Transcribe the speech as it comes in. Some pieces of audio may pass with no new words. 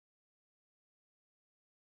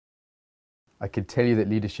I could tell you that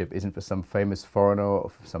leadership isn't for some famous foreigner or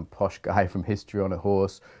for some posh guy from history on a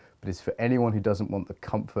horse, but it's for anyone who doesn't want the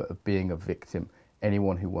comfort of being a victim,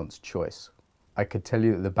 anyone who wants choice. I could tell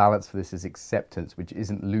you that the balance for this is acceptance, which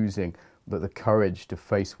isn't losing, but the courage to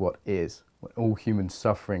face what is. When all human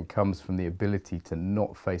suffering comes from the ability to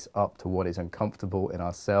not face up to what is uncomfortable in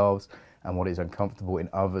ourselves and what is uncomfortable in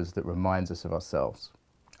others that reminds us of ourselves.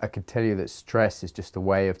 I could tell you that stress is just a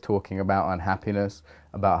way of talking about unhappiness,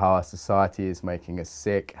 about how our society is making us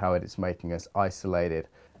sick, how it is making us isolated,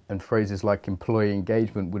 and phrases like employee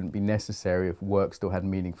engagement wouldn't be necessary if work still had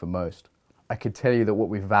meaning for most. I could tell you that what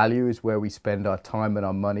we value is where we spend our time and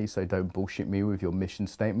our money, so don't bullshit me with your mission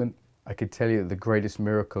statement. I could tell you that the greatest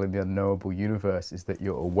miracle in the unknowable universe is that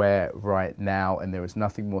you're aware right now, and there is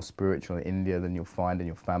nothing more spiritual in India than you'll find in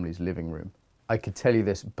your family's living room. I could tell you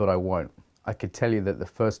this, but I won't. I could tell you that the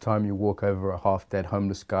first time you walk over a half-dead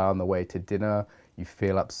homeless guy on the way to dinner, you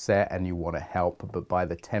feel upset and you want to help, but by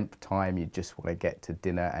the 10th time you just want to get to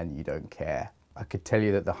dinner and you don't care. I could tell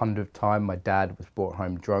you that the 100th time my dad was brought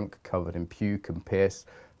home drunk, covered in puke and piss,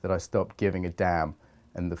 that I stopped giving a damn.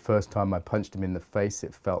 And the first time I punched him in the face,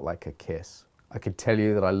 it felt like a kiss. I could tell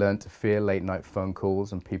you that I learned to fear late night phone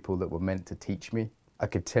calls and people that were meant to teach me. I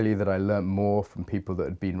could tell you that I learned more from people that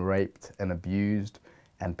had been raped and abused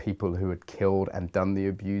and people who had killed and done the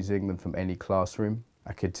abusing than from any classroom.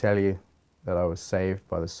 I could tell you that I was saved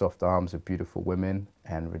by the soft arms of beautiful women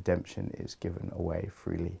and redemption is given away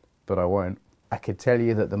freely. But I won't. I could tell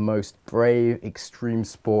you that the most brave, extreme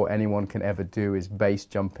sport anyone can ever do is base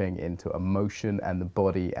jumping into emotion and the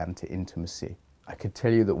body and to intimacy. I could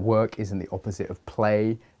tell you that work isn't the opposite of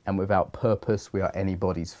play, and without purpose, we are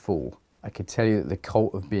anybody's fool. I could tell you that the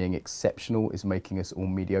cult of being exceptional is making us all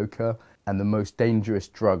mediocre, and the most dangerous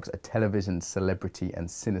drugs are television, celebrity, and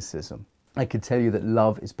cynicism. I could tell you that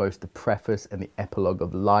love is both the preface and the epilogue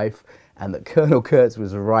of life, and that Colonel Kurtz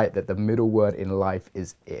was right that the middle word in life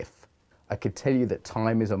is if. I could tell you that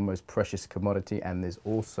time is our most precious commodity and there's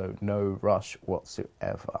also no rush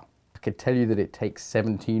whatsoever. I could tell you that it takes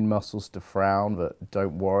 17 muscles to frown, but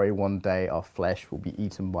don't worry, one day our flesh will be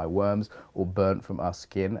eaten by worms or burnt from our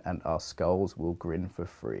skin and our skulls will grin for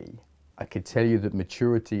free. I could tell you that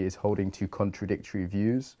maturity is holding two contradictory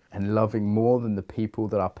views and loving more than the people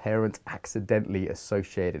that our parents accidentally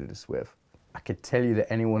associated us with. I could tell you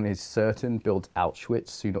that anyone who is certain builds Auschwitz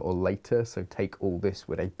sooner or later, so take all this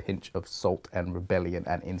with a pinch of salt and rebellion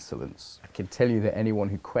and insolence. I can tell you that anyone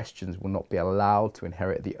who questions will not be allowed to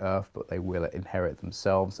inherit the earth, but they will inherit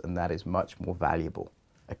themselves, and that is much more valuable.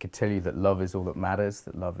 I could tell you that love is all that matters,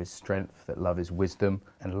 that love is strength, that love is wisdom,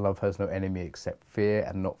 and love has no enemy except fear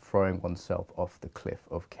and not throwing oneself off the cliff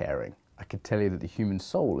of caring. I could tell you that the human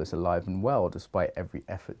soul is alive and well despite every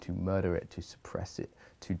effort to murder it, to suppress it,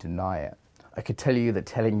 to deny it. I could tell you that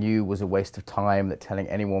telling you was a waste of time, that telling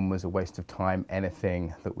anyone was a waste of time,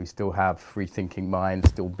 anything, that we still have free-thinking minds,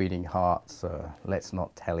 still beating hearts, let's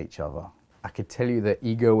not tell each other. I could tell you that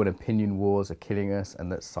ego and opinion wars are killing us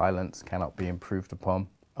and that silence cannot be improved upon.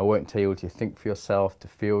 I won't tell you what to think for yourself, to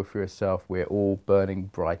feel for yourself. We're all burning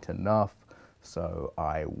bright enough, so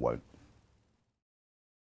I won't.